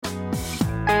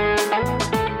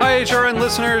HRN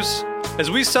listeners.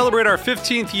 As we celebrate our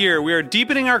 15th year, we are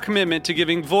deepening our commitment to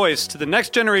giving voice to the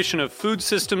next generation of food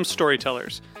systems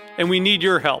storytellers, and we need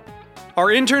your help. Our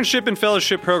internship and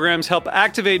fellowship programs help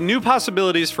activate new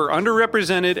possibilities for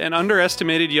underrepresented and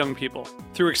underestimated young people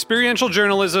through experiential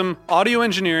journalism, audio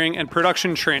engineering, and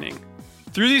production training.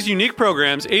 Through these unique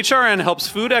programs, HRN helps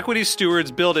food equity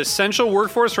stewards build essential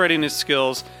workforce readiness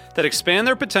skills that expand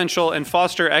their potential and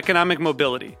foster economic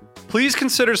mobility. Please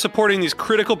consider supporting these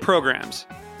critical programs.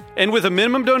 And with a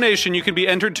minimum donation, you can be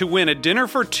entered to win a dinner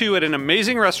for two at an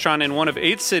amazing restaurant in one of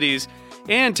 8 cities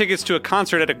and tickets to a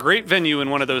concert at a great venue in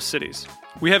one of those cities.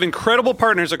 We have incredible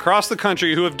partners across the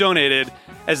country who have donated,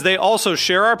 as they also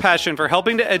share our passion for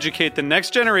helping to educate the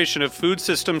next generation of food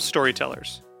systems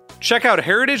storytellers. Check out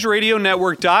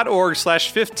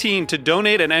heritageradionetwork.org/15 to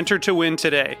donate and enter to win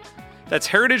today. That's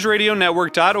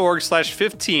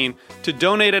heritageradionetwork.org/15 to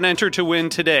donate and enter to win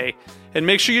today. And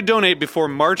make sure you donate before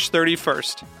March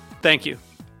 31st. Thank you.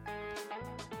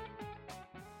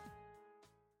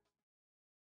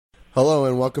 Hello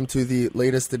and welcome to the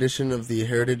latest edition of the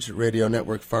Heritage Radio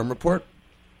Network Farm Report.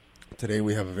 Today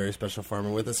we have a very special farmer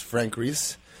with us, Frank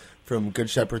Reese from Good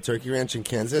Shepherd Turkey Ranch in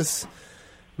Kansas.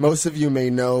 Most of you may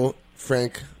know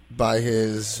Frank by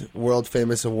his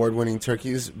world-famous award-winning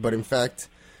turkeys, but in fact,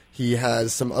 he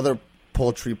has some other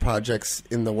poultry projects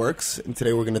in the works, and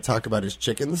today we're going to talk about his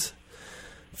chickens.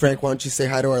 Frank, why don't you say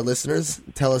hi to our listeners?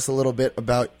 Tell us a little bit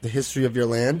about the history of your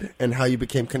land and how you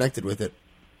became connected with it.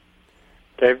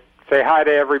 Okay, say hi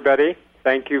to everybody.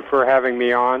 Thank you for having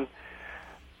me on.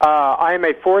 I am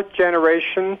a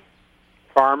fourth-generation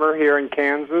farmer here in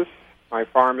Kansas. My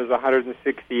farm is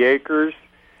 160 acres,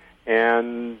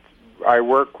 and I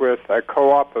work with a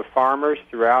co-op of farmers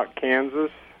throughout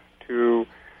Kansas to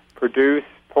produce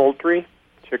poultry,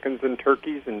 chickens and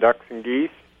turkeys and ducks and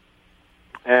geese,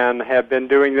 and have been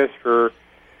doing this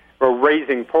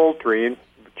raising poultry and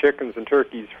chickens and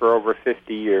turkeys for over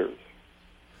 50 years.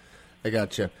 I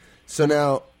gotcha. So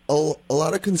now, a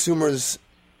lot of consumers,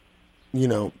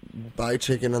 buy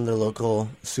chicken on their local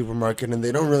supermarket, and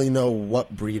they don't really know what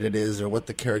breed it is or what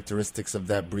the characteristics of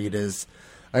that breed is.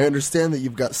 I understand that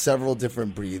you've got several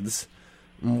different breeds.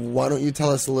 Why don't you tell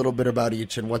us a little bit about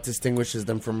each and what distinguishes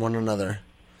them from one another?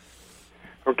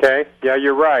 Okay, yeah,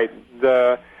 you're right.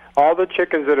 All the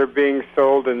chickens that are being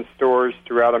sold in stores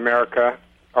throughout America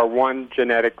are one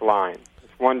genetic line.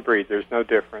 It's one breed. There's no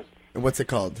difference. And what's it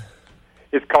called?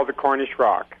 It's called the Cornish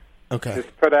Rock. Okay.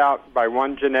 It's put out by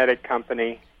one genetic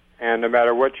company, and no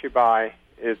matter what you buy,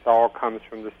 it all comes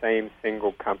from the same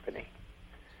single company.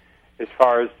 As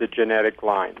far as the genetic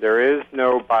line, there is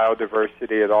no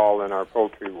biodiversity at all in our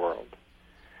poultry world.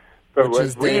 But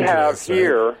what we have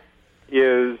here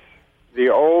is the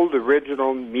old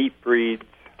original meat breeds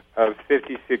of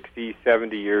 50, 60,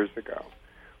 70 years ago.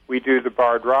 We do the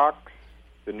Barred Rocks,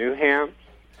 the New Hamps,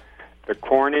 the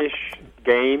Cornish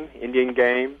game, Indian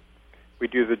game. We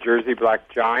do the Jersey Black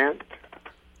Giant.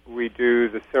 We do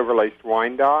the Silver-Laced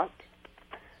Wyandotte,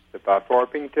 the Buff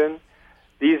Orpington.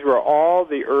 These were all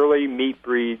the early meat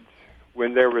breeds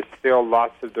when there was still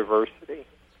lots of diversity.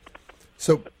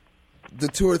 So the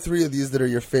 2 or 3 of these that are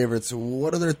your favorites,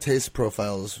 what are their taste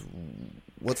profiles?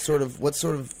 What sort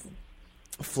of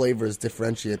flavors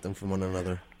differentiate them from one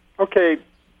another? Okay,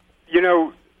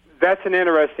 that's an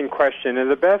interesting question, and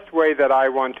the best way that I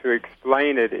want to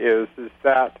explain it is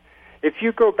that if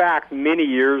you go back many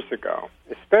years ago,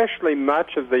 especially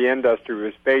much of the industry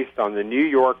was based on the New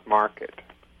York market.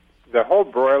 The whole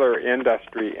broiler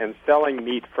industry and selling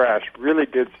meat fresh really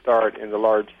did start in the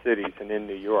large cities and in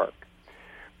New York.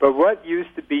 But what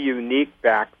used to be unique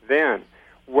back then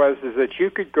was that you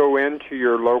could go into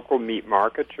your local meat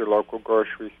market, your local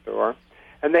grocery store,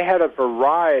 and they had a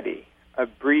variety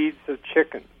of breeds of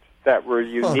chickens that were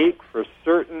unique for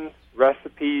certain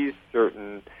recipes,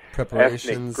 certain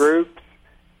ethnic groups,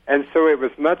 and so it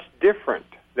was much different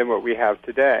than what we have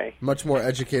today. Much more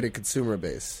educated consumer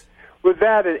base. With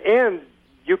that, and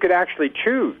you could actually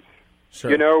choose.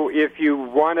 Sure. If you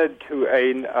wanted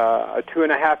a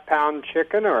 2.5-pound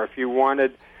chicken, or if you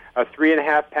wanted a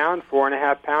 3.5-pound,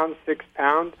 4.5-pound,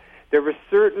 6-pound, there were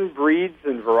certain breeds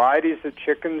and varieties of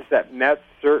chickens that met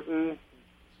certain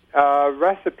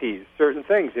recipes, certain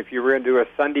things. If you were going to do a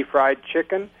Sunday fried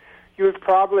chicken, you would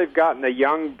probably have gotten a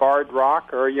young Barred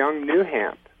Rock or a young New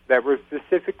Hamp that were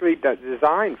specifically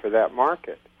designed for that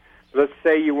market. Let's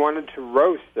say you wanted to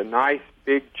roast a nice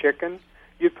big chicken,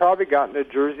 you'd probably gotten a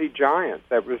Jersey Giant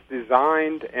that was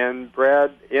designed and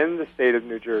bred in the state of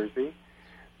New Jersey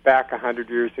back 100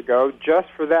 years ago just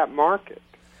for that market.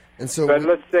 And so but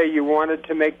let's say you wanted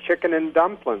to make chicken and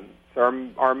dumplings or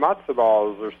matzo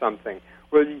balls or something.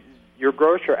 Well, your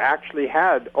grocer actually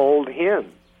had old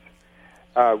hens,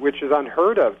 which is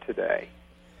unheard of today,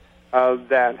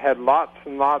 that had lots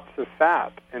and lots of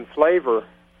fat and flavor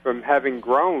from having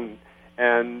grown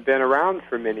and been around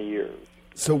for many years.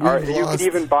 So you could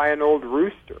even buy an old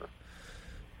rooster.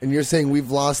 And you're saying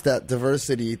we've lost that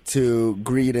diversity to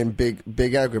greed and big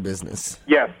agribusiness?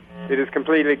 Yes, it is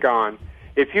completely gone.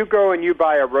 If you go and you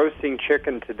buy a roasting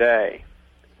chicken today,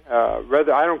 I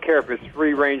don't care if it's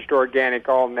free-ranged, organic,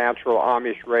 all-natural,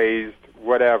 Amish-raised,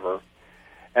 whatever,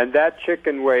 and that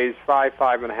chicken weighs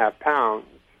 5.5 pounds,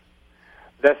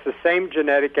 that's the same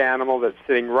genetic animal that's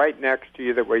sitting right next to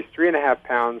you that weighs 3.5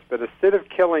 pounds, but instead of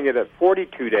killing it at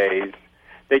 42 days,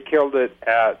 they killed it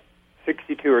at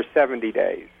 62 or 70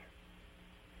 days.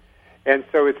 And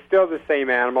so it's still the same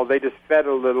animal. They just fed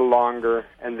it a little longer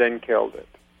and then killed it.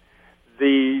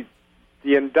 The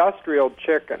industrial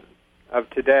chicken of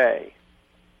today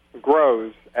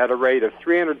grows at a rate of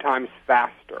 300 times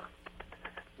faster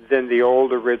than the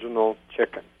old original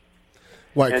chicken.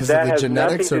 Why? And Because that of the has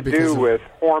genetics, nothing or to because do of... with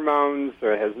hormones,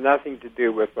 or it has nothing to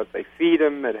do with what they feed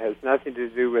them. It has nothing to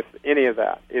do with any of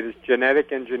that. It is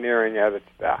genetic engineering at its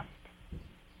best.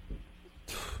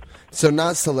 So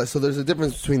there's a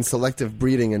difference between selective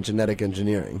breeding and genetic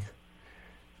engineering.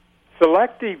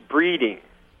 Selective breeding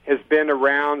has been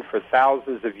around for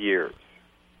thousands of years,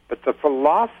 but the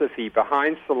philosophy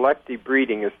behind selective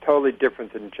breeding is totally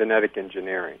different than genetic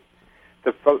engineering.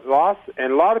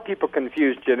 And a lot of people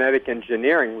confuse genetic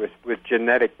engineering with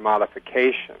genetic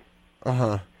modification.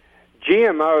 Uh-huh.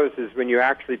 GMOs is when you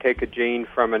actually take a gene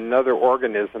from another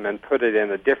organism and put it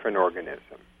in a different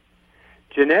organism.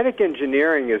 Genetic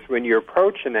engineering is when you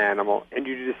approach an animal and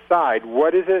you decide,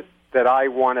 what is it that I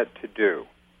want it to do?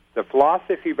 The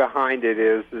philosophy behind it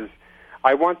is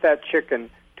I want that chicken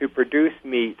to produce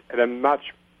meat at a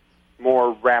much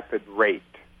more rapid rate.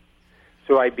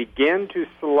 So I begin to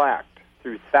select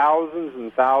through thousands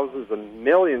and thousands and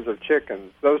millions of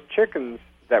chickens, those chickens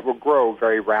that will grow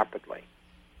very rapidly,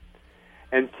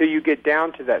 until you get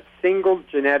down to that single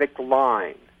genetic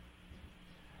line,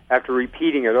 after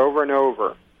repeating it over and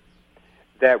over,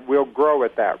 that will grow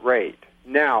at that rate.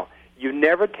 Now, you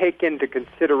never take into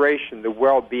consideration the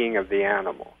well-being of the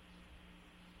animal.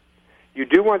 You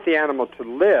do want the animal to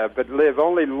live, but live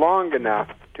only long enough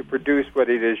to produce what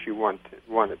it is you want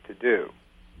it to do.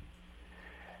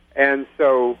 And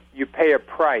so you pay a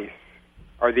price,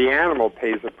 or the animal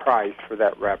pays a price for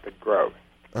that rapid growth.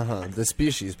 Uh-huh. The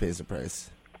species pays a price.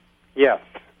 Yes.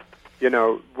 You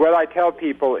know, what I tell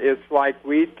people is like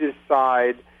we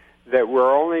decide that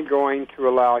we're only going to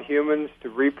allow humans to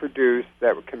reproduce,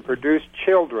 that can produce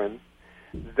children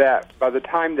that by the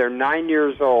time they're 9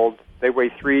 years old, they weigh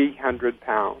 300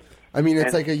 pounds. I mean,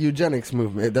 it's like a eugenics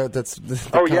movement. That's the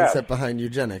concept behind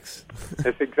eugenics.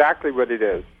 That's exactly what it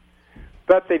is.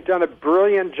 But they've done a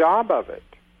brilliant job of it.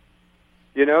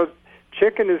 You know,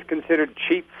 chicken is considered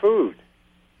cheap food.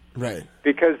 Right.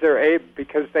 Because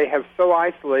they have so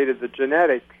isolated the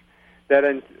genetics that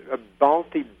a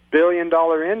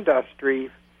multi-billion-dollar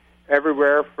industry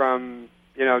everywhere from,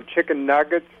 chicken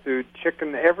nuggets to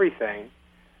chicken everything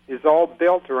is all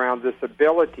built around this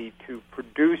ability to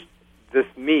produce this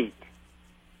meat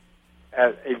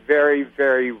at a very,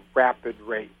 very rapid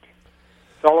rate.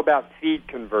 It's all about feed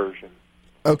conversion.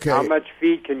 Okay. How much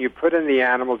feed can you put in the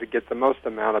animal to get the most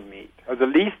amount of meat, or the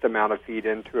least amount of feed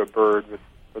into a bird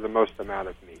for the most amount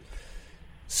of meat?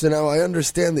 So now I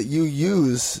understand that you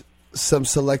use some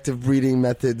selective breeding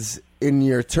methods in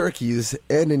your turkeys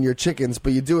and in your chickens,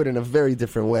 but you do it in a very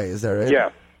different way. Is that right?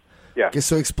 Yes. Yeah. Okay,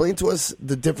 so explain to us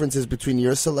the differences between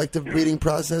your selective breeding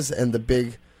process and the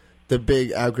big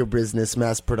agribusiness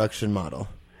mass production model.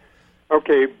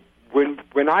 Okay,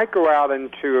 when I go out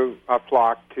into a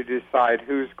flock to decide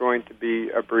who's going to be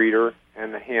a breeder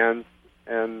and the hens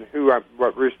and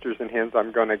what roosters and hens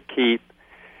I'm going to keep,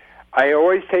 I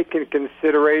always take into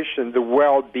consideration the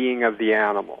well-being of the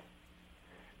animal.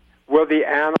 Will the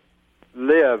animal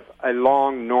live a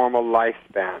long, normal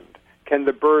lifespan? Can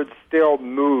the bird still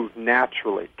move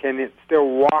naturally? Can it still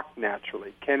walk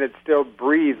naturally? Can it still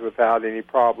breathe without any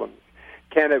problems?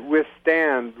 Can it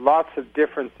withstand lots of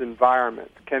different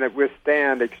environments? Can it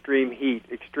withstand extreme heat,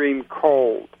 extreme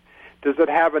cold? Does it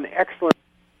have an excellent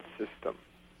system?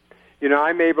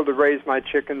 I'm able to raise my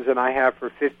chickens, and I have for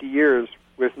 50 years,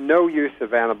 with no use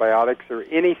of antibiotics or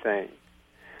anything,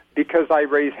 because I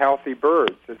raise healthy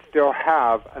birds that still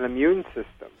have an immune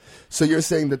system. So you're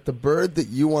saying that the bird that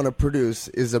you want to produce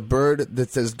is a bird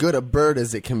that's as good a bird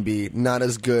as it can be, not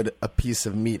as good a piece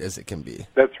of meat as it can be.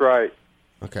 That's right.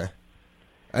 Okay.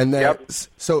 And then,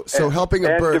 so helping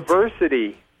a bird... And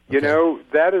diversity You know,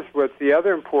 that is what's the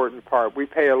other important part. We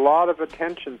pay a lot of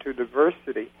attention to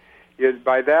diversity.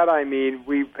 By that I mean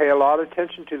we pay a lot of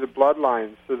attention to the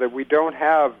bloodlines so that we don't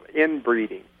have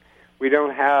inbreeding. We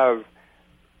don't have,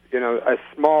 a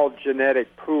small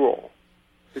genetic pool,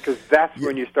 because that's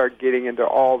when you start getting into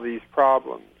all these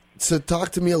problems. So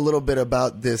talk to me a little bit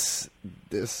about this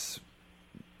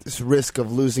risk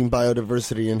of losing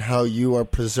biodiversity and how you are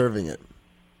preserving it.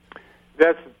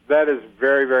 That is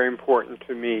very, very important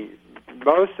to me.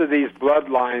 Most of these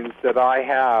bloodlines that I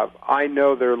have, I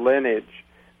know their lineage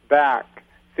back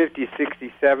 50,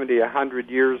 60, 70, 100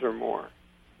 years or more.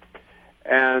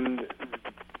 And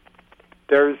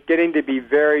there's getting to be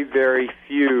very, very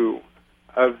few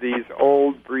of these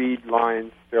old breed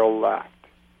lines still left.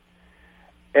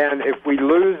 And if we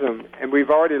lose them, and we've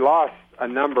already lost a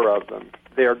number of them,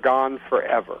 they are gone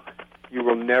forever. You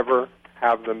will never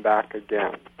have them back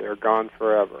again. They're gone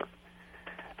forever.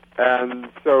 And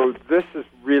so this is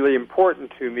really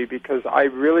important to me, because I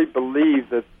really believe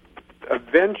that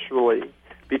eventually,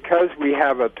 because we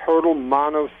have a total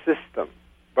monosystem,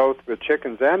 both with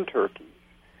chickens and turkeys,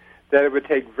 that it would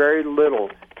take very little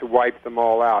to wipe them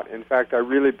all out. In fact, I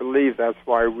really believe that's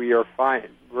why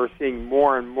we're seeing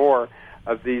more and more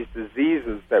of these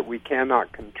diseases that we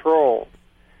cannot control,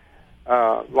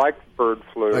 like bird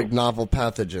flu. Like novel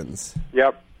pathogens.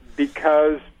 Yep,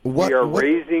 because we are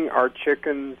raising our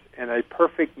chickens in a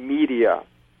perfect media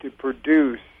to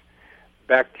produce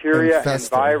bacteria and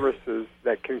viruses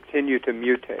that continue to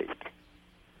mutate.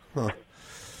 Huh.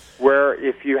 Where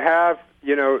if you have,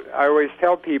 I always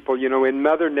tell people, in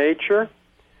Mother Nature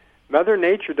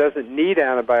doesn't need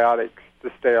antibiotics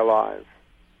to stay alive.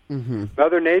 Mm-hmm.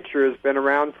 Mother Nature has been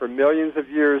around for millions of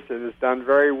years and has done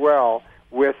very well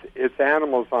with its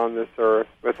animals on this earth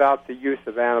without the use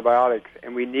of antibiotics,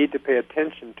 and we need to pay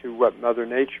attention to what Mother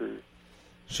Nature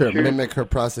mimic her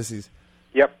processes.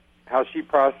 Yep, how she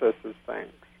processes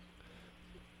things.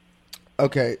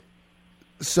 Okay,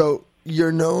 so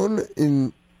you're known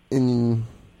in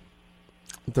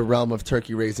the realm of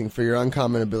turkey raising for your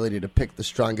uncommon ability to pick the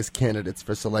strongest candidates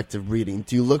for selective breeding.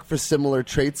 Do you look for similar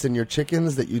traits in your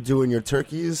chickens that you do in your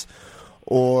turkeys,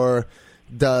 or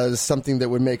does something that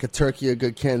would make a turkey a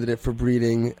good candidate for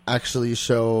breeding actually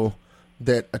show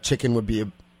that a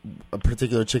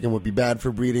particular chicken would be bad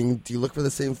for breeding? Do you look for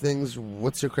the same things?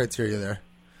 What's your criteria there?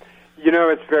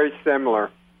 It's very similar.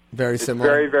 Very similar?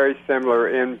 Very, very similar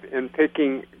in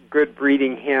picking good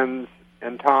breeding hens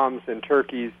and toms and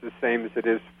turkeys, the same as it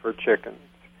is for chickens.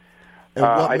 And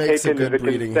what makes take a good into the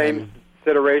breeding same hen?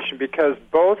 consideration, because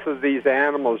both of these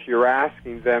animals, you're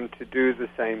asking them to do the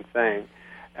same thing,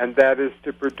 and that is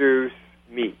to produce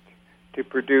meat, to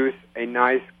produce a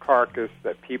nice carcass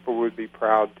that people would be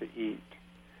proud to eat.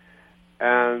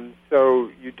 And so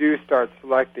you do start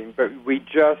selecting, but we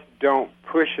just don't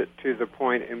push it to the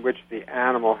point in which the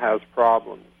animal has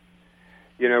problems.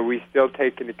 We still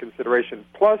take into consideration.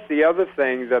 Plus, the other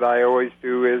thing that I always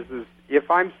do is if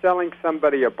I'm selling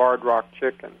somebody a barred rock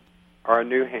chicken or a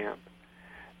new ham,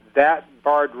 that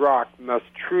barred rock must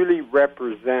truly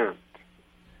represent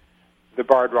the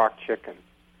barred rock chicken.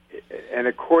 And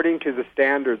according to the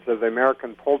standards of the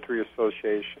American Poultry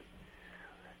Association,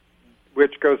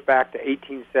 which goes back to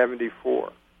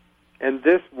 1874. And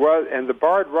the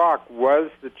barred rock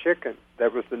was the chicken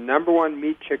that was the number one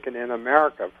meat chicken in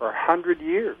America for 100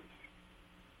 years,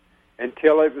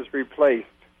 until it was replaced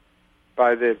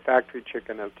by the factory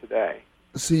chicken of today.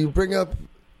 So you bring up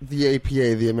the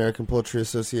APA, the American Poultry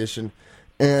Association,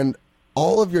 and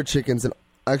all of your chickens, and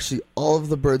actually all of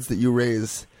the birds that you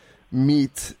raise,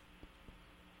 meet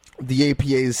the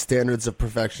APA's standards of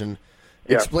perfection.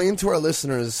 Yeah. Explain to our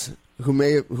listeners who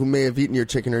may have eaten your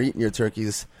chicken or eaten your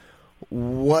turkeys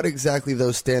what exactly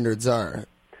those standards are,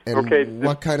 and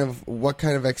what kind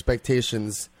of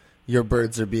expectations your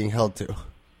birds are being held to.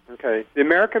 Okay. The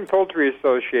American Poultry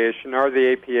Association, or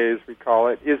the APA as we call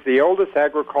it, is the oldest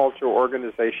agricultural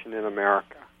organization in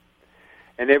America.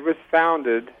 And it was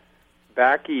founded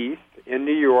back east in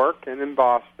New York and in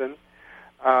Boston,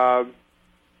 and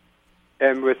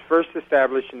was first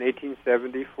established in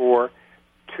 1874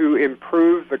 to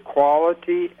improve the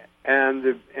quality and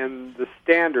the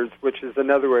standards, which is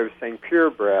another way of saying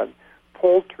purebred,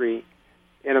 poultry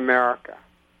in America.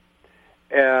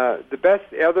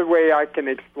 The other way I can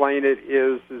explain it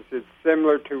is it's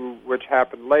similar to which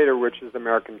happened later, which is the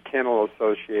American Kennel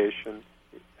Association.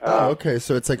 Okay,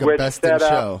 so it's like a best in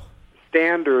show.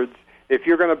 Standards. If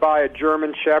you're going to buy a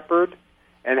German Shepherd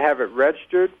and have it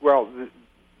registered, well,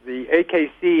 the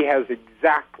AKC has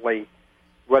exactly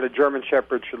what a German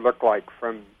Shepherd should look like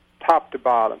from top to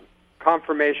bottom.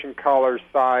 Conformation, color,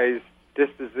 size,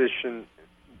 disposition,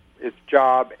 its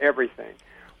job, everything.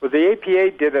 Well, the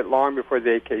APA did it long before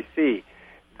the AKC.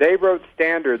 They wrote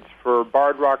standards for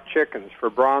barred rock chickens, for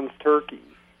bronze turkeys,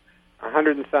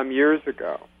 100 and some years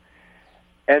ago.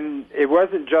 And it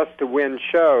wasn't just to win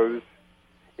shows.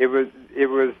 It was.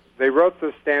 They wrote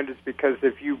those standards because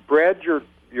if you bred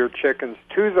your chickens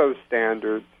to those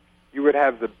standards, you would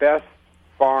have the best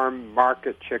farm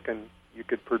market chicken you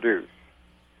could produce.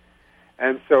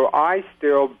 And so I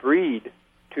still breed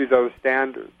to those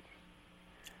standards.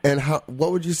 And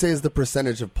what would you say is the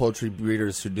percentage of poultry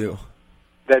breeders who do?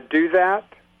 That do that?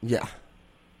 Yeah.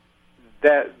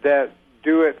 That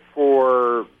do it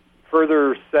for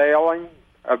further selling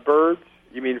of birds?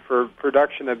 You mean for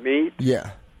production of meat?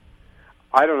 Yeah.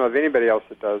 I don't know of anybody else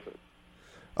that does it.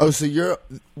 Oh, so you're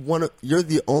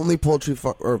the only poultry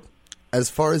or as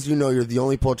far as you know, you're the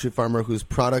only poultry farmer whose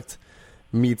product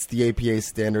meets the APA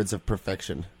standards of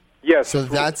perfection. Yes. So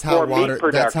that's how watered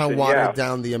yes.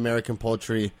 down the American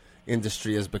poultry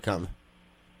industry has become.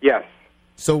 Yes.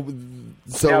 So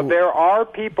now there are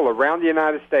people around the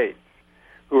United States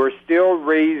who are still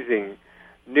raising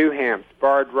New Hampshire,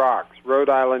 barred rocks, Rhode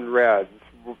Island Reds,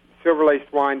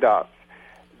 silver-laced windups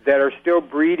that are still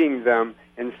breeding them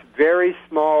in very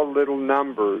small little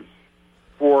numbers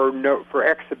for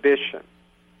exhibition.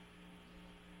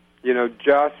 You know,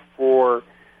 just for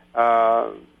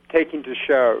taking to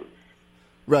shows.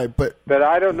 Right, but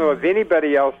I don't know of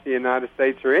anybody else in the United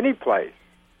States or any place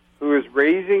who is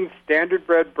raising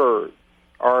standard-bred birds,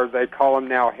 or they call them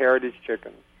now heritage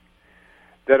chickens,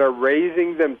 that are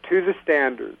raising them to the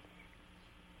standards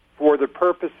for the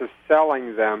purpose of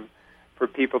selling them for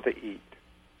people to eat,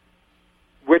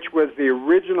 which was the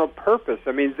original purpose.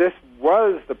 I mean, this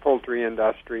was the poultry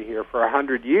industry here for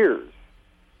 100 years.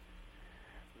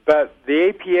 But the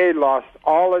APA lost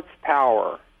all its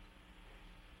power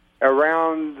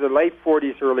around the late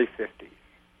 40s, early 50s.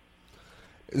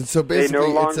 And so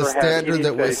basically, no it's a standard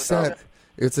that was set.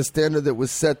 It's a standard that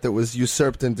was set that was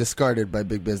usurped and discarded by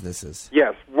big businesses.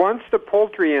 Yes. Once the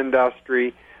poultry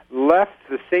industry left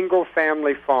the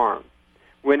single-family farm,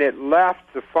 when it left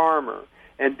the farmer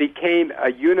and became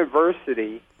a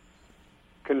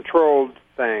university-controlled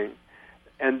thing,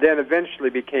 and then eventually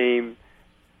became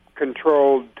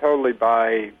controlled totally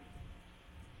by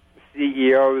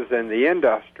CEOs and the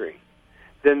industry,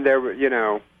 then there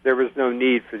was no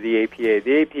need for the APA.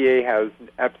 The APA has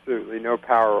absolutely no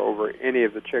power over any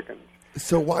of the chickens.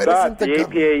 So why doesn't the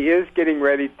APA is getting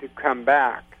ready to come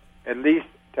back, at least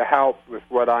to help with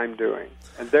what I'm doing.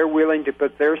 And they're willing to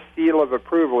put their seal of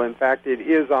approval. In fact, it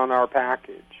is on our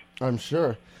package. I'm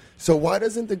sure. So why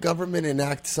doesn't the government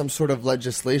enact some sort of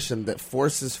legislation that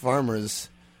forces farmers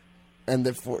and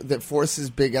that forces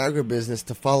big agribusiness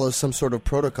to follow some sort of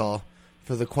protocol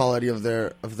for the quality of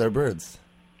their birds?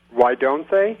 Why don't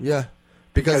they? Yeah.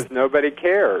 Because nobody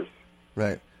cares.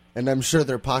 Right. And I'm sure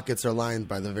their pockets are lined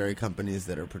by the very companies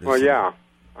that are producing. Well, yeah.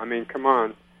 I mean, come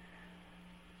on.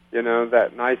 You know,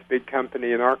 that nice big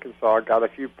company in Arkansas got a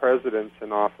few presidents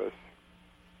in office.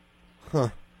 Huh.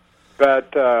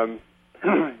 But,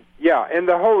 yeah, and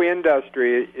the whole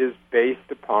industry is based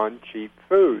upon cheap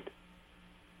food.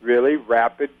 Really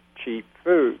rapid, cheap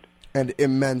food. And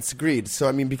immense greed. So,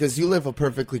 I mean, because you live a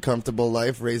perfectly comfortable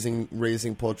life raising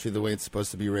poultry the way it's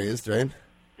supposed to be raised, right?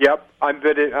 Yep.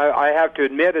 I have to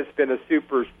admit it's been a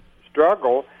super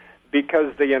struggle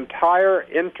because the entire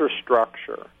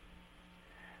infrastructure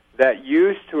that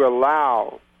used to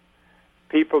allow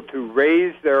people to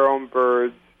raise their own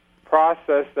birds,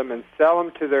 process them, and sell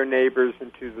them to their neighbors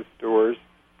and to the stores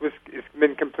it's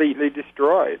been completely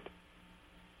destroyed.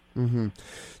 Mm-hmm.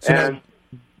 So and now,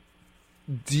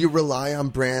 do you rely on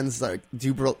brands like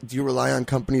do you rely on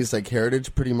companies like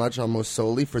Heritage pretty much almost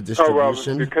solely for distribution? Oh, well,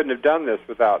 we couldn't have done this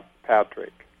without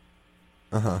Patrick.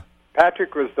 Uh-huh.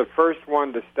 Patrick was the first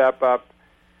one to step up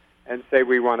and say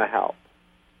we want to help.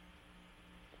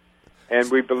 And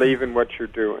we believe in what you're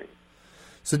doing.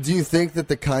 So do you think that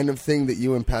the kind of thing that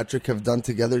you and Patrick have done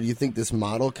together, do you think this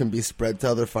model can be spread to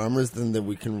other farmers, then that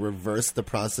we can reverse the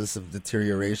process of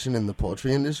deterioration in the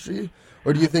poultry industry?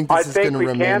 Or do you think this is going to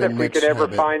remain a niche habit? I think we can if we could ever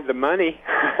find the money.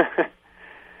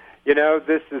 You know,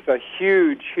 this is a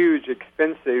huge, huge,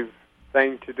 expensive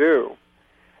thing to do.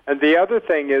 And the other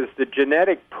thing is the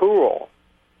genetic pool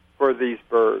for these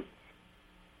birds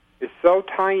is so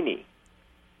tiny,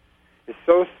 is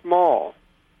so small,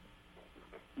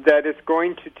 that it's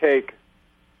going to take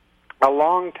a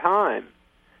long time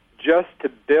just to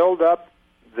build up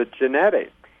the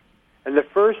genetics. And the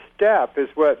first step is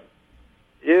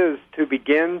to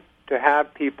begin to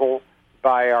have people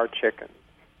buy our chickens.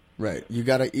 Right. You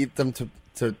got to eat them to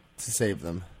save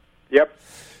them. Yep.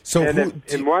 So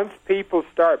and once people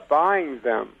start buying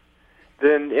them,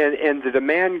 then and the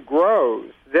demand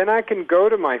grows, then I can go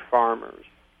to my farmers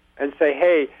and say,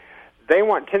 hey, they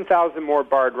want 10,000 more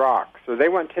barred rocks, or they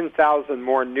want 10,000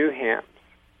 more new hams,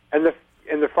 and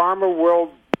the farmer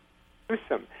will produce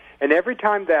them. And every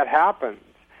time that happens,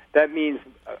 that means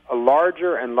a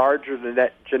larger and larger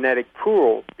genetic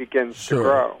pool begins to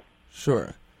grow.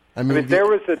 Sure. I mean there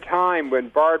was a time when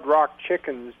barred rock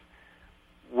chickens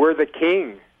were the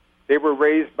king. They were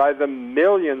raised by the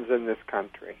millions in this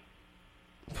country.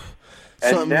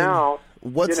 And now,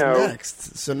 what's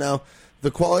next? So now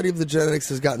the quality of the genetics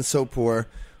has gotten so poor.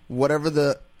 Whatever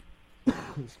the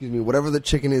whatever the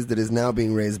chicken is that is now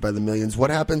being raised by the millions, what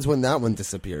happens when that one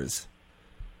disappears?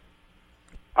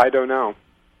 I don't know.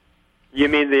 You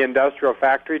mean the industrial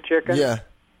factory chicken? Yeah.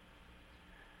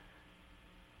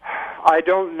 I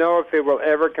don't know if it will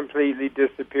ever completely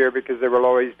disappear, because there will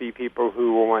always be people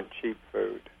who will want cheap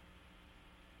food.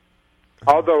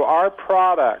 Although our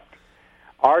product,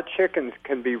 our chickens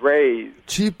can be raised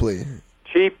cheaply.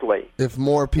 If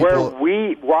more people,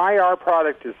 why our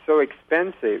product is so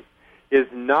expensive is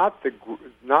not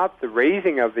the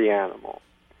raising of the animal,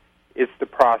 it's the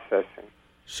processing.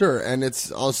 Sure, and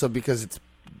it's also because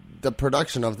the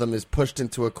production of them is pushed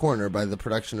into a corner by the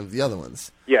production of the other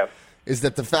ones. Yes. Is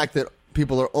that the fact that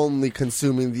people are only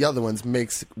consuming the other ones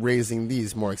makes raising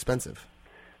these more expensive?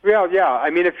 Well, yeah.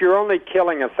 I mean, if you're only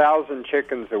killing 1,000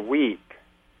 chickens a week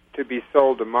to be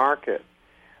sold to market,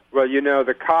 well,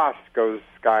 the cost goes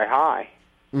sky high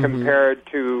compared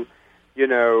to,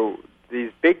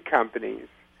 these big companies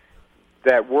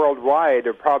that worldwide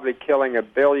are probably killing 1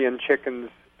 billion chickens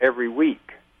every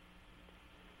week.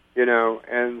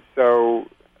 And so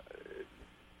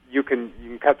you can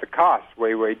cut the costs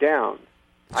way down.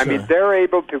 Sure. I mean, they're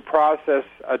able to process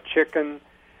a chicken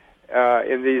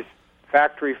in these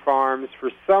factory farms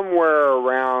for somewhere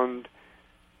around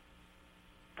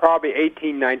probably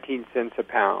 18, 19 cents a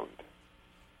pound.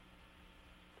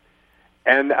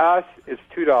 And us, it's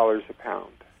 $2 a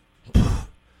pound.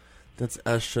 That's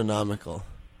astronomical.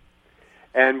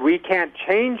 And we can't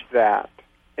change that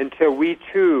until we,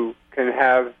 too, can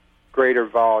have greater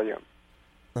volume.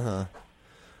 Uh-huh.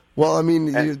 Well, I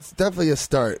mean, it's definitely a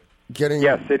start.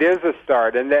 Yes, it is a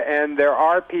start. And there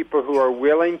are people who are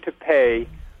willing to pay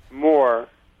more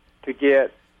to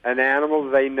get an animal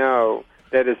they know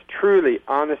that is truly,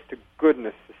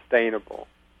 honest-to-goodness, sustainable.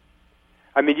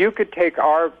 I mean, you could take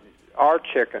our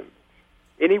chickens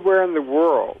anywhere in the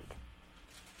world,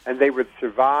 and they would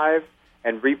survive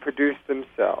and reproduce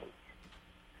themselves.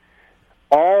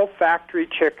 All factory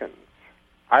chickens,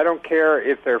 I don't care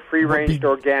if they're free-range,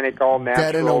 organic, all natural.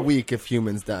 Dead in a week if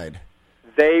humans died.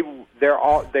 They're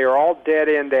all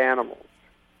dead-end animals.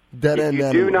 If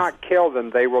you do not kill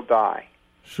them, they will die.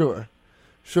 Sure.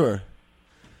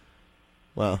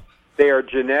 Wow. They are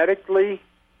genetically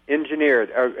engineered.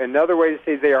 Another way to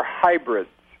say they are hybrids.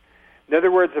 In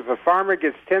other words, if a farmer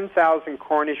gets 10,000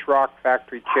 Cornish rock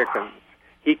factory chickens,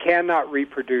 he cannot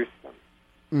reproduce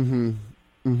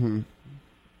them.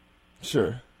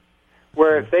 Sure.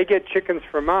 Where if they get chickens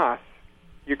from us,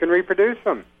 you can reproduce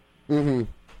them.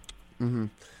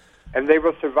 And they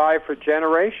will survive for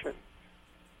generations.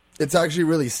 It's actually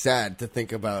really sad to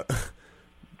think about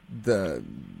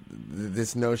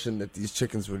this notion that these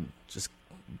chickens would just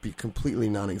be completely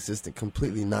non-existent,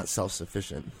 completely not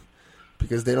self-sufficient,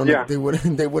 because they don't. Yeah. They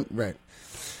wouldn't. Right.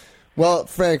 Well,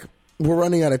 Frank, we're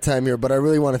running out of time here, but I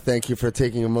really want to thank you for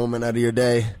taking a moment out of your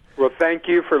day. Well, thank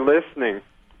you for listening.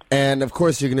 And, of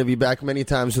course, you're going to be back many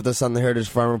times with us on the Heritage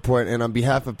Farm Report. And on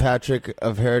behalf of Patrick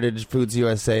of Heritage Foods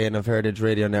USA and of Heritage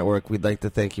Radio Network, we'd like to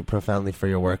thank you profoundly for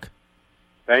your work.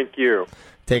 Thank you.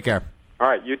 Take care. All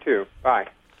right, you too. Bye.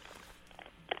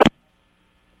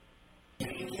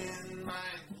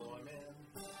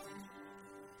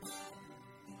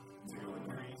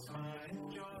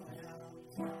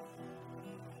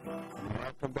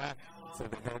 Welcome back to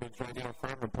the Heritage Radio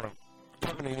Farm Report.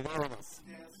 Kevin, are you there with us?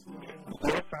 Yes,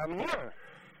 I'm here.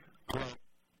 Great.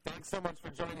 Thanks so much for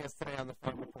joining us today on the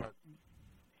Farm Report.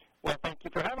 Well, thank you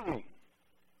for having me.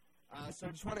 So I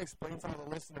just want to explain to all the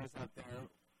listeners out there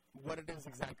what it is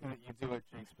exactly that you do at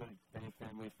Drake's Bay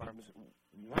Family Farms.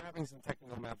 We're having some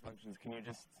technical malfunctions. Can you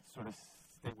just sort of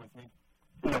stay with me?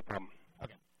 No problem.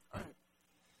 Okay. All right.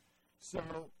 So,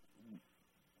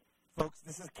 folks,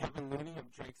 this is Kevin Lunny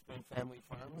of Drake's Bay Family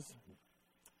Farms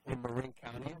in Marin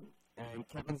County. And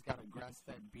Kevin's got a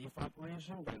grass-fed beef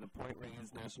operation by the Point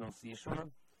Reyes National Seashore.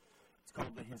 It's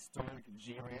called the Historic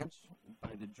G Ranch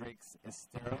by the Drake's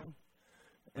Estero.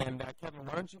 And Kevin,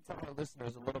 why don't you tell our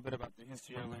listeners a little bit about the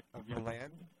history of your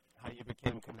land, how you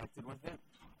became connected with it,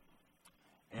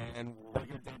 and what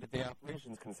your day-to-day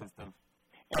operations consist of.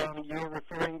 You're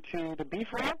referring to the beef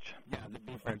ranch? Yeah, the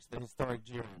beef ranch, the historic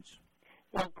G ranch.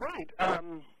 Well, great.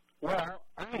 Well,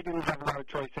 I didn't have a lot of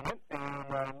choice in it, and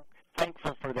I'm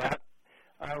thankful for that.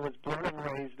 I was born and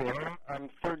raised there. I'm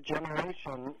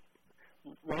third-generation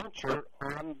rancher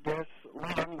on this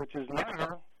land, which is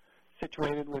now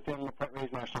situated within the Point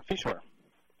Reyes National Seashore.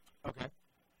 Okay.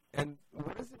 And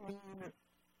what does it mean,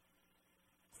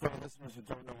 for our listeners who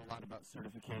don't know a lot about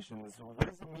certifications, what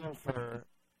does it mean for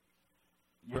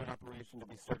your operation to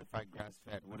be certified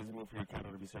grass-fed? What does it mean for your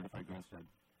cattle to be certified grass-fed?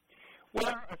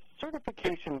 Well, a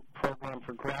certification program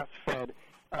for grass-fed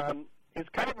is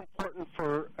kind of important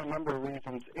for a number of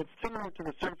reasons. It's similar to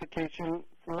the certification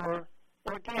for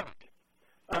organic.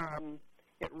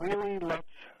 It really lets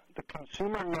the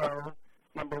consumer know,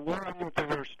 number one, that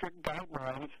there are strict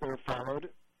guidelines that are followed,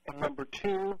 and number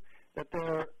two, that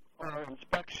there are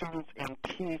inspections and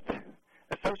teeth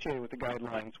associated with the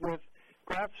guidelines. With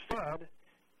grass-fed,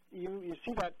 you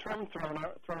see that term thrown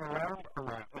around a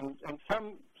lot, and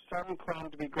some claim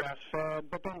to be grass-fed,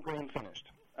 but then grain-finished.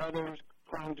 Others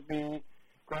claim to be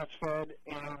grass-fed,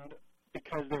 and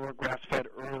because they were grass-fed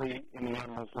early in the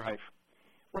animal's life.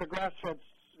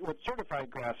 What certified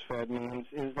grass-fed means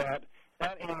is that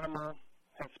animal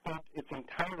has spent its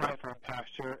entire life on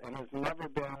pasture and has never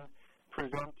been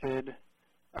presented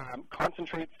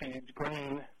concentrate feeds,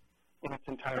 grain, in its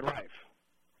entire life.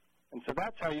 And so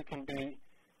that's how you can be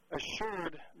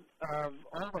assured of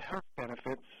all the health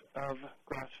benefits of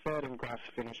grass-fed and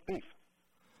grass-finished beef.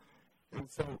 And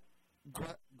so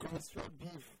grass-fed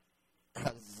beef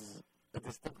has a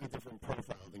distinctly different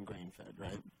profile than grain-fed,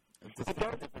 right? A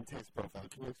distinctly different taste profile.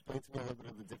 Can you explain to me a little bit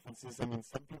of the differences? I mean,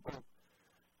 some people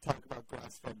talk about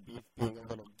grass-fed beef being a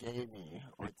little gamey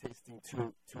or tasting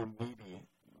too meaty.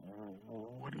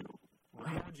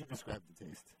 How would you describe the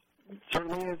taste? It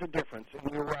certainly is a difference,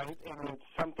 and you're right, and it's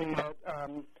something that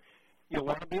you'll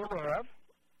want to be aware of.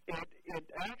 It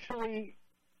actually,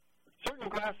 certain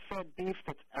grass-fed beef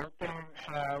that's out there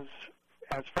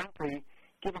has frankly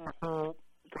given the whole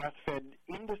grass-fed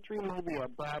industry maybe a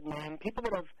bad name. People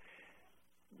that have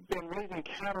been raising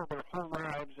cattle their whole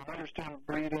lives and understand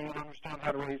breeding and understand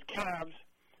how to raise calves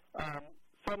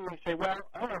suddenly say, well,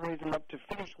 I want to raise them up to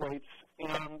finish weights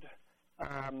and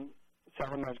sell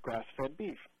them as grass-fed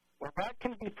beef. Well, that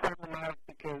can be problematic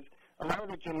because a lot of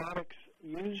the genetics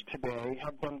used today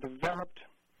have been developed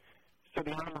so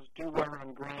the animals do well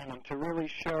on grain, and to really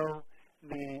show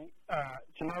the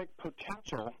genetic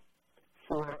potential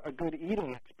for a good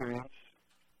eating experience,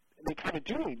 they kind of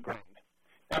do need grain.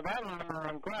 Now, that animal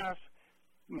on grass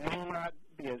may not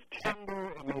be as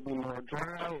tender, it may be more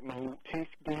dry, it may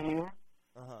taste gamier.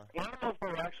 Animals that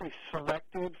are actually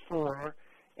selected for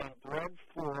and bred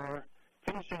for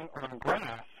finishing on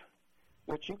grass,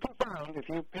 which you can find if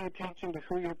you pay attention to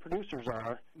who your producers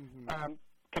are,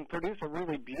 can produce a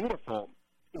really beautiful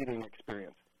eating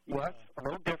experience. Yes, a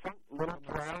little different, a little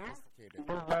drier, a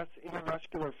little less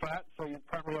intermuscular fat, so you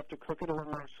probably have to cook it a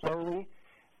little more slowly,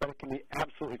 but it can be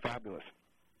absolutely fabulous.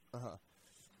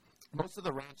 Most of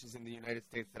the ranches in the United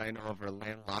States that I know of are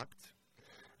landlocked,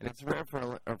 and it's rare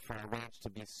for a ranch to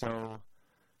be so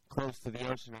close to the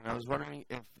ocean. And I was wondering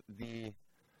if the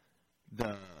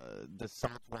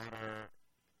salt water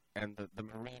and the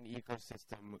marine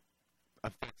ecosystem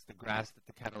affects the grass that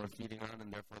the cattle are feeding on,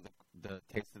 and therefore the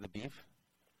taste of the beef.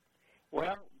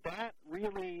 Well, that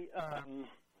really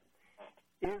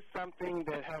is something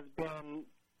that has been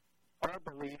our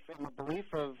belief and the belief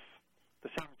of the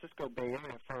San Francisco Bay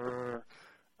Area for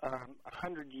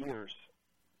 100 years.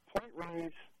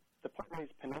 The Point Reyes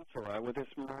Peninsula, with this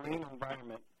marine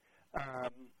environment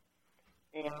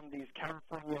and these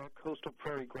California coastal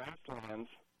prairie grasslands,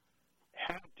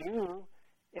 do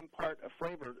impart a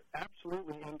flavor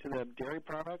absolutely into the dairy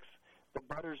products. The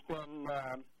butter's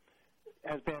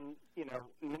has been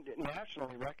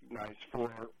nationally recognized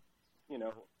for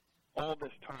all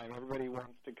this time. Everybody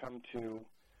wants to come to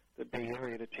the Bay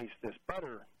Area to taste this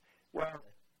butter. Well,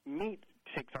 meat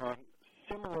takes on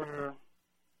similar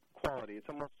quality. It's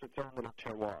almost its own little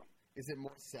terroir. Is it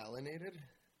more salinated?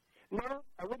 No,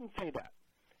 I wouldn't say that.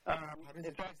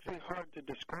 It's actually hard to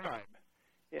describe.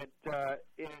 It's a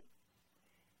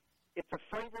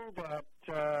flavor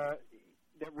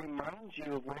that reminds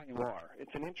you of where you are.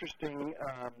 It's an interesting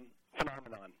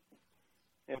phenomenon.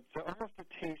 It's almost a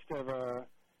taste of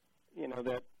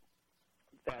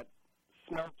that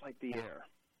smells like the air.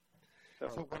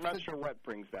 So I'm not sure what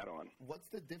brings that on. What's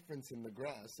the difference in the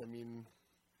grass? I mean,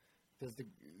 does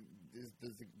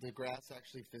the grass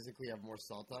actually physically have more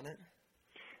salt on it?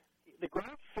 The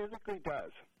grass physically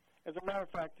does. As a matter of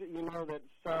fact, you know that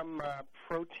some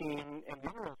protein and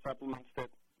mineral supplements that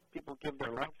people give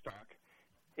their livestock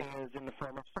is in the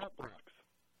form of salt blocks.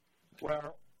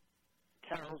 Well,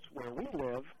 cows where we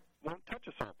live won't touch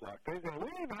a salt block. They say,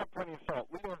 we even have plenty of salt.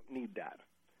 We don't need that.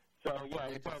 So, yeah,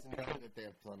 they just know that they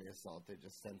have plenty of salt. They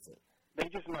just sense it. They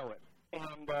just know it.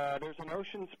 And there's an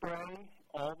ocean spray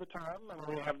all the time, and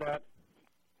we have that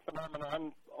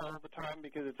phenomenon all the time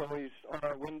because it's always on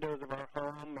our windows of our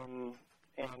home,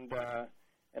 and the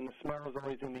smell is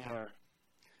always in the air.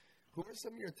 Who are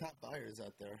some of your top buyers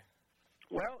out there?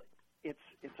 Well, it's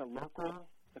a local.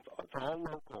 It's all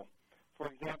local. For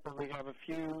example, we have a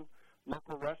few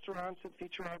local restaurants that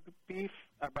feature our beef,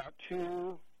 about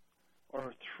 2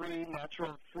 or 3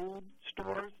 natural food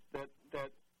stores that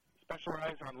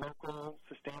specialize on local,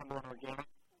 sustainable, and organic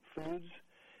foods,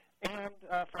 and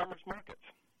farmers markets.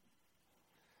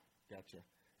 Gotcha.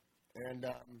 And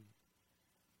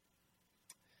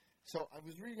so I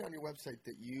was reading on your website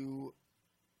that you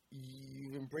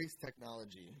embrace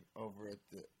technology over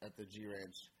at the G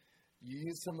Ranch. You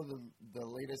use some of the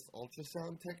latest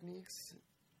ultrasound techniques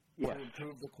to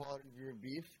improve the quality of your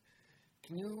beef.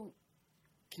 Can you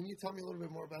tell me a little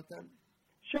bit more about that?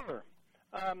 Sure.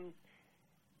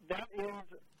 That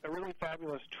is a really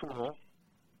fabulous tool,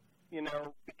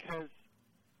 because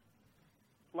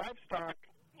livestock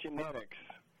genetics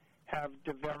have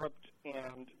developed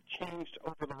and changed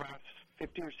over the last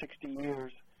 50 or 60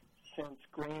 years since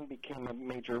grain became a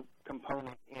major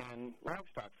component in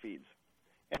livestock feeds.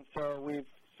 And so we've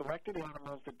selected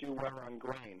animals that do well on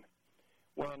grain.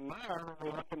 When we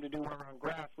want them to do well on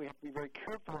grass, we have to be very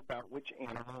careful about which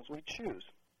animals we choose.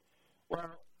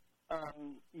 Well,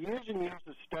 years and years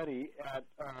of study at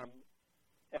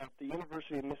the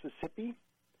University of Mississippi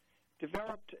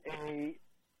developed a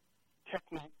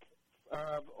technique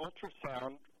of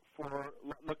ultrasound for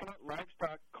looking at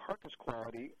livestock carcass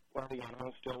quality while the animal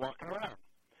is still walking around.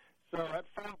 So at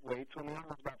 5 weights, when the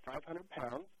animal is about 500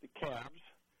 pounds, the calves,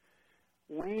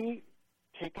 we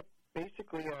take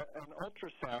basically an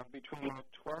ultrasound between the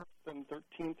 12th and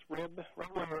 13th rib,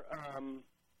 right where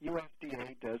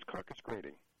USDA does carcass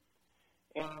grading.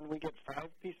 And we get 5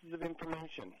 pieces of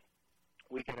information.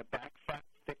 We get a back fat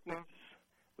thickness,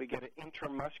 we get an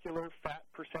intramuscular fat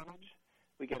percentage,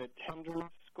 we get a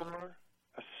tenderness score,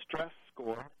 a stress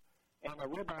score, and a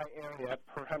ribeye area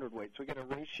per hundredweight. So we get a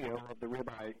ratio of the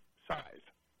ribeye size.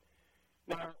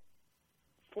 Now,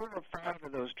 4 or 5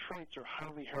 of those traits are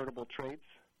highly heritable traits,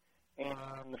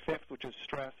 and the 5th, which is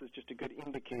stress, is just a good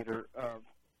indicator of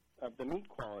the meat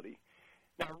quality.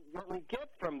 Now, what we get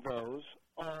from those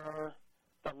are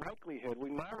the likelihood. We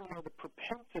now know the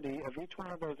propensity of each one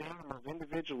of those animals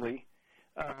individually,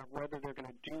 whether they're going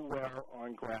to do well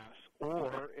on grass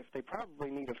or if they probably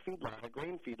need a feedlot, a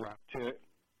grain feedlot, to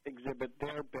exhibit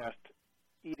their best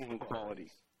eating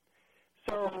quality.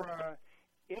 So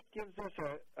it gives us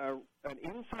an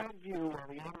inside view while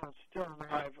the animal is still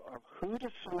alive of who to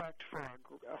select for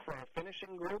our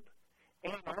finishing group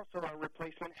and also our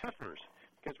replacement heifers,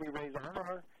 because we raise all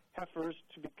our heifers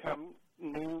to become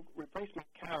new replacement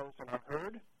cows in our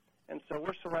herd, and so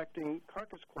we're selecting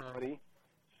carcass quality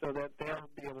so that they'll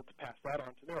be able to pass that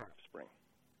on to their offspring.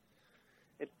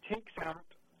 It takes out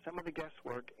some of the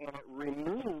guesswork, and it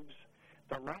removes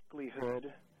the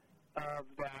likelihood of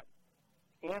that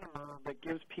animal that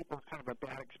gives people kind of a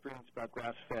bad experience about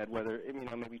grass-fed, whether,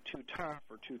 maybe too tough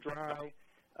or too dry.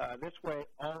 This way,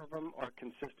 all of them are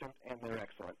consistent, and they're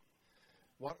excellent.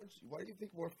 Why do you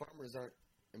think more farmers aren't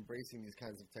embracing these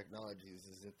kinds of technologies?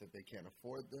 Is it that they can't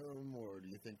afford them, or do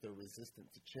you think they're resistant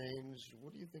to change?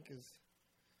 What do you think is...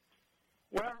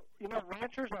 Well,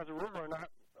 ranchers, as a rule, are not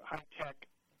high-tech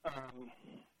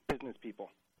business people.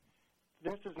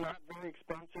 This is not very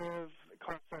expensive. It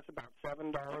costs us about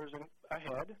 $7 a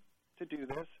head to do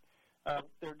this.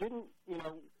 There didn't,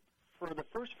 for the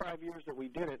first 5 years that we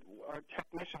did it, our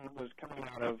technician was coming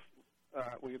out of,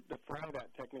 we fly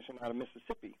that technician out of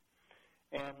Mississippi,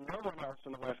 and no one else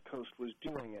on the West Coast was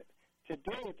doing it.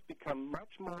 Today, it's become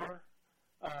much more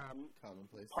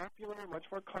commonplace, popular, much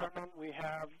more common. We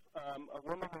have a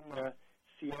woman in the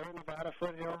Sierra Nevada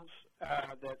foothills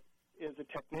that is a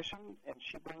technician, and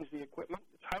she brings the equipment.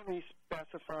 It's highly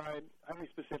specified, highly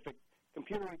specific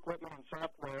computer equipment and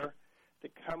software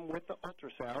that come with the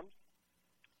ultrasound.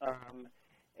 And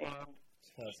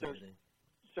it's fascinating.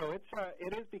 So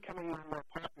it is becoming more and more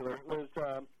popular. It was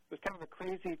kind of a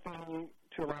crazy thing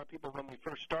to a lot of people when we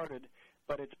first started,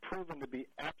 but it's proven to be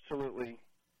absolutely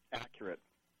accurate.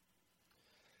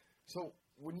 So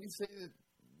when you say that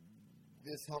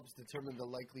this helps determine the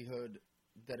likelihood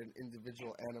that an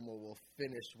individual animal will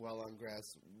finish well on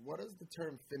grass. What does the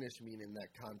term finish mean in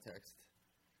that context?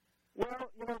 Well,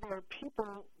 there are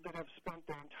people that have spent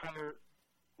their entire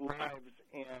lives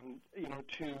and,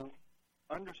 to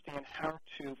understand how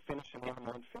to finish an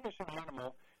animal. And finish an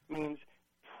animal means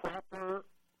proper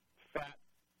fat,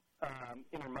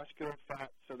 intermuscular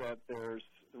fat, so that there's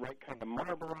the right kind of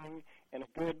marbling and a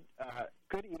good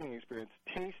eating experience.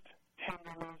 Taste,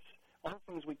 tenderness, all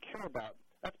things we care about.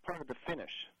 That's part of the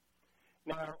finish.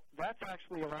 Now, that's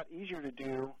actually a lot easier to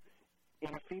do in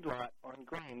a feedlot on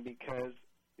grain because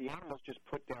the animals just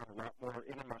put down a lot more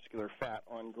intermuscular fat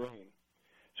on grain.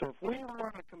 So if we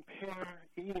want to compare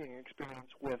eating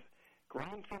experience with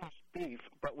grain-finished beef,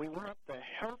 but we want the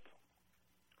health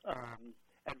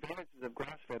advantages of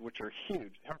grass-fed, which are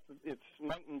huge. It's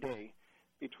night and day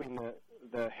between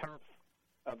the health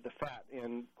of the fat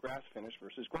in grass-finished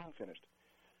versus grain-finished.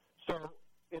 So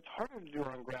it's harder to do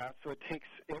on grass, so it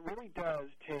really does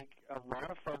take a lot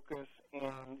of focus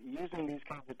and using these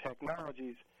kinds of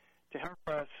technologies to help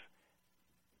us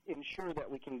ensure that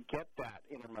we can get that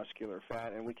intermuscular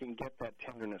fat and we can get that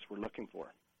tenderness we're looking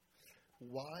for.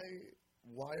 Why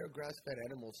are grass-fed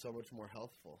animals so much more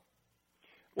healthful?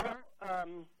 Well,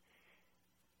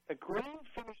 a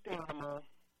grain-finished animal,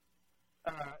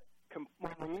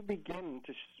 when you begin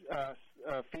to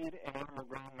feed an animal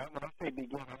grain, when I say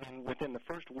begin, I mean within the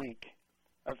first week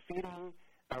of feeding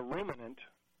a ruminant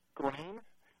grain.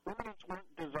 Ruminants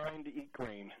weren't designed to eat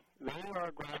grain. They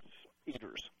are grass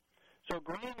eaters. So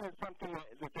grain is something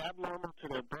that's abnormal to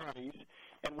their bodies,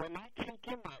 and when they take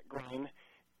in that grain,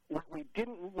 what we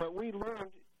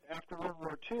learned after World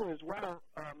War II is,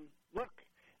 look,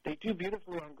 they do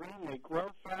beautifully on grain, they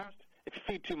grow fast. If you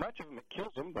feed too much of them, it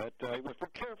kills them, but if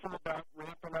we're careful about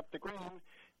ramping up the grain,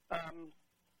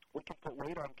 we can put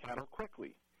weight on cattle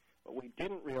quickly. What we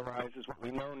didn't realize is what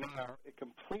we know now. It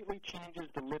completely changes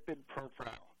the lipid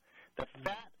profile. The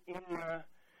fat in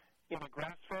a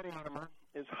grass-fed animal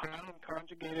is high in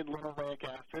conjugated linoleic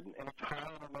acid, and it's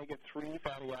high in omega-3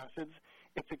 fatty acids.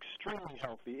 It's extremely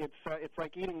healthy. It's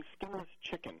like eating skinless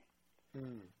chicken.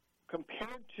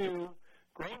 Compared to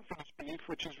grain-finished beef,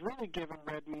 which has really given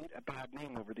red meat a bad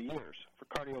name over the years for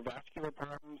cardiovascular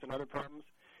problems and other problems.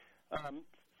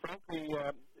 Frankly,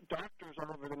 doctors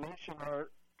all over the nation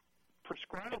are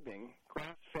prescribing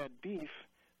grass-fed beef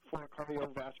for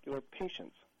cardiovascular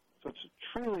patients. So it's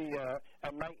truly a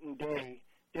night and day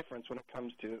difference when it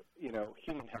comes to,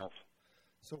 human health.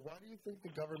 So why do you think the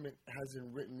government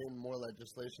hasn't written in more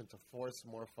legislation to force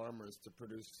more farmers to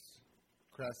produce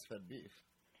grass-fed beef?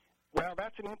 Well,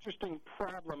 that's an interesting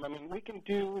problem. I mean, we can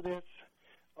do this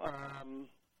on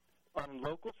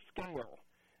local scale,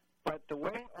 but the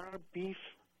way our beef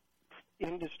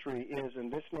industry is in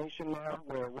this nation now,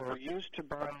 where we're used to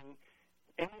buying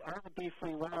all the beef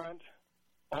we want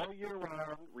all year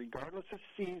round, regardless of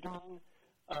season,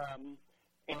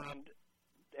 and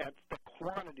at the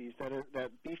quantities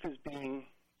that beef is being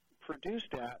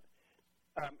produced at,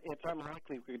 it's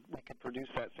unlikely we could produce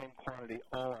that same quantity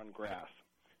all on grass.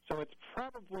 So it's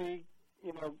probably,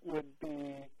 would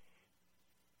be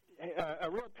a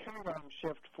real paradigm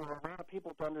shift for a lot of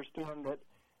people to understand that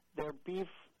their beef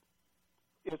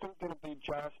isn't going to be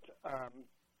just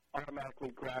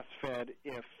automatically grass-fed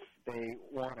if they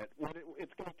want it.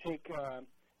 It's going to take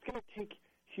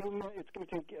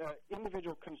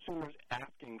individual consumers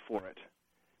asking for it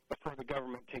before the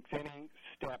government takes any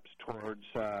steps towards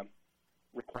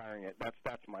requiring it.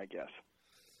 That's my guess.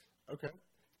 Okay.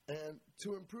 And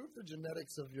to improve the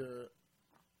genetics of your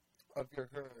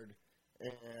herd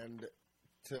and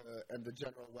the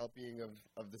general well-being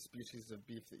of the species of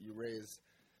beef that you raise,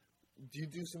 do you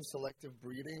do some selective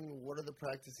breeding? What are the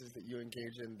practices that you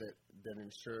engage in that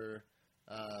ensure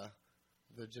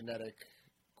the genetic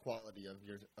quality of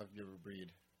your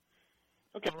breed?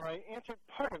 Okay, well, I answered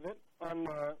part of it on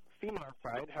the female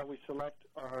side, how we select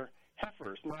our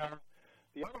heifers. Now,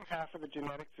 the other half of the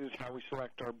genetics is how we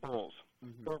select our bulls.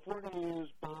 Mm-hmm. So if we're going to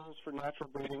use bulls for natural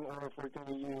breeding or if we're going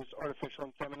to use artificial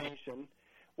insemination,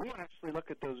 we actually look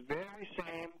at those very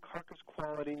same carcass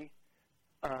quality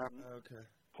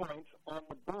points on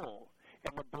the bull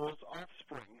and the bull's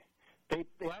offspring. They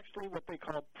actually what they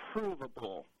call prove a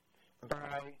bull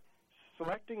by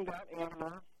selecting that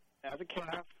animal as a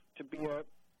calf to be a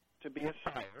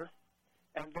sire,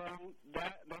 and then they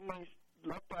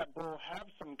let that bull have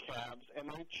some calves, and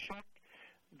they check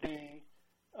the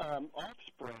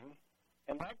offspring,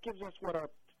 and that gives us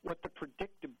what the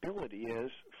predictability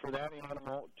is for that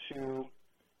animal to,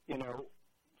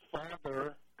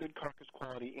 father good carcass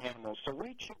quality animals. So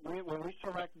when we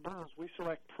select bulls, we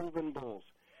select proven bulls.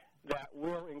 that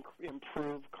will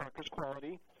improve carcass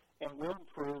quality and will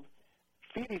improve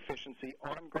feed efficiency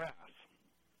on grass.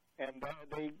 And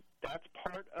that's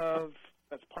part of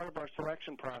our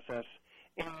selection process.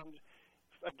 And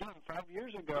again, 5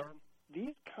 years ago,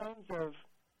 these kinds of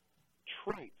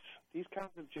traits, these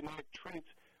kinds of genetic traits,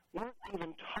 weren't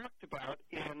even talked about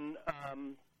in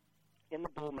the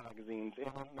bull magazines and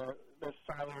in the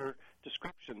sire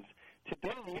descriptions.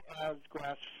 Today, as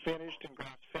grass-finished and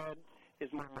grass-fed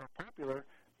is more and more popular,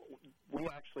 we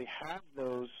actually have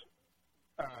those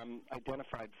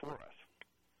identified for us.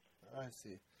 I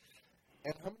see.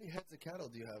 And how many heads of cattle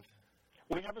do you have?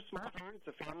 We have a small herd. It's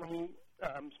a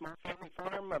small family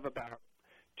farm of about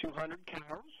 200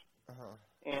 cows. Uh-huh.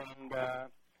 And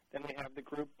then we have the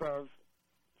group of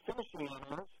finishing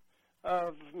animals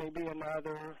of maybe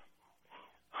another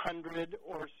 100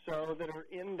 or so that are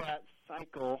in that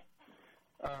cycle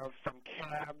from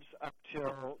calves up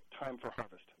till time for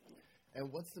harvest.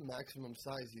 And what's the maximum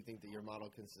size you think that your model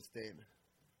can sustain?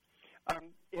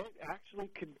 It actually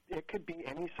could be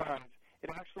any size. It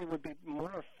actually would be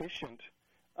more efficient.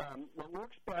 What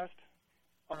works best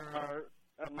are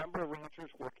a number of ranchers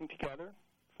working together,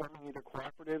 forming either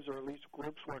cooperatives or at least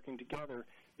groups working together,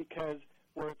 because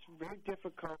where it's very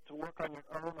difficult to work on your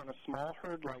own on a small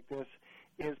herd like this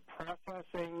is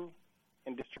processing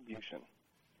and distribution.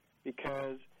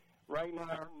 Because right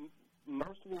now,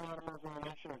 most of the animals in the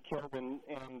nation are killed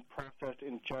and processed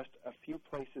in just a few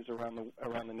places around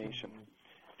the nation,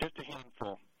 just a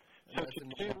handful. And so that's in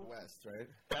the Midwest, right?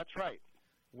 That's right.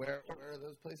 Where are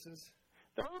those places?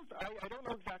 Those, I don't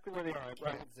know exactly where they are.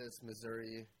 Kansas,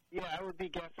 Missouri. Yeah, I would be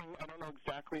guessing. I don't know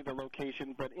exactly the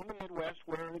location, but in the Midwest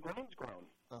where the grain's grown.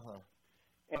 Uh-huh.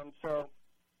 And so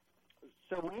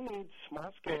we need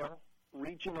small-scale,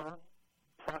 regional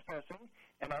processing,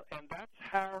 and that's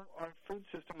how our food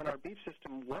system and our beef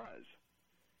system was.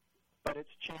 But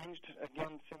it's changed,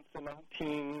 again, since the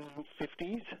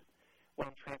 1950s,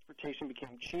 when transportation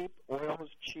became cheap, oil was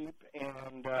cheap,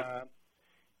 and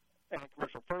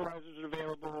commercial fertilizers were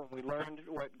available, and we learned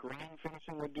what grain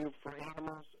finishing would do for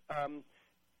animals.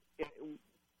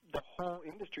 The whole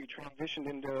industry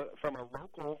transitioned from a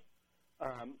local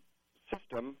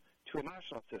system to a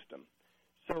national system.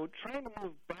 So trying to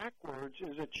move backwards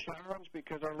is a challenge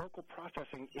because our local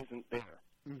processing isn't there.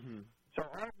 Mm-hmm. So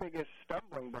our biggest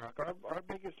stumbling block, our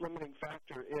biggest limiting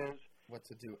factor is what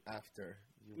to do after.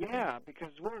 Yeah,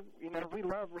 because we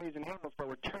love raising animals, but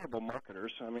we're terrible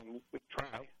marketers. I mean, we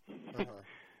try. Uh-huh.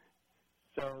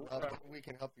 So we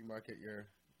can help you market your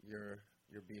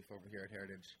beef over here at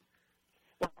Heritage.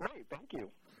 Well, great, thank you.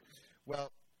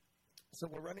 Well, so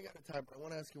we're running out of time, but I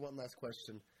want to ask you one last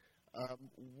question.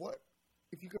 What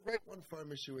if you could write one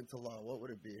farm issue into law? What would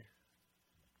it be?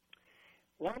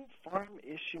 One farm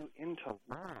issue into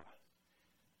law.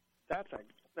 That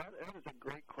is a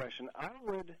great question. I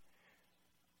would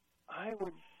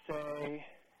say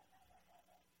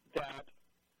that.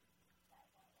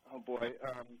 Oh boy,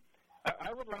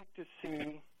 I would like to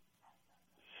see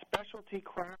specialty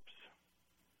crops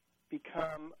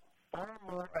become far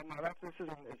more. Now this isn't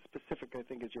as specific, I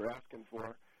think, as you're asking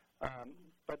for,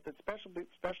 but that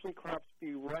specialty crops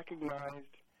be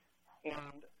recognized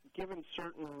and given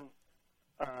certain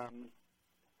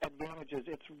advantages.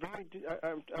 It's very.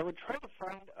 I would try to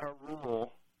find a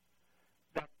rule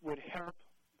that would help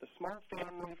the small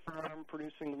family farm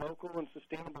producing local and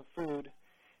sustainable food.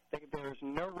 There's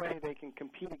no way they can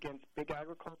compete against big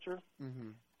agriculture. Mm-hmm.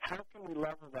 How can we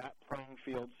level that playing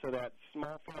field so that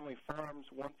small family farms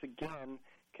once again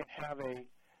can have an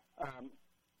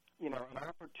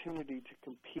opportunity to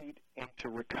compete and to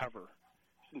recover?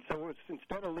 And so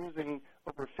instead of losing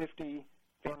over 50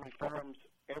 family farms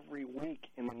every week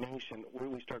in the nation,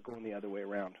 we start going the other way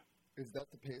around. Is that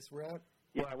the pace we're at?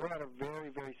 Yeah, we're at a very,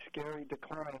 very scary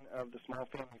decline of the small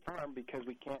family farm because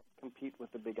we can't compete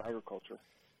with the big agriculture.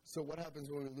 So what happens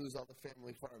when we lose all the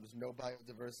family farms? No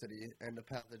biodiversity, and a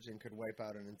pathogen could wipe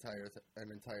out an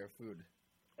entire food.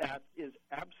 That is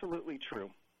absolutely true.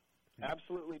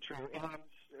 Absolutely true.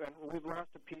 And we've lost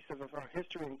a piece of our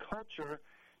history and culture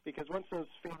because once those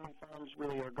family farms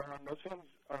really are gone, those families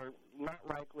are not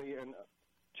likely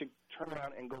to turn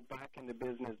around and go back into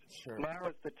business. Sure. Now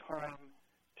is the time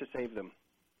to save them.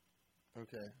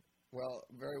 Okay. Well,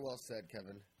 very well said,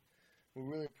 Kevin. We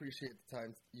really appreciate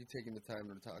you taking the time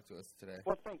to talk to us today.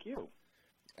 Well, thank you.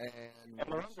 And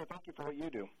Lorenzo, thank you for what you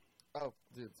do. Oh,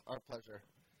 dude, it's our pleasure.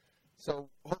 So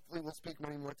hopefully we'll speak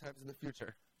many more times in the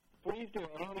future. Please do,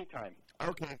 anytime.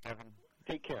 Okay, Kevin.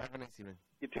 Take care. Have a nice evening.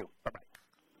 You too. Bye-bye.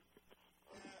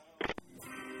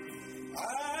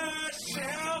 I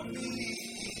shall be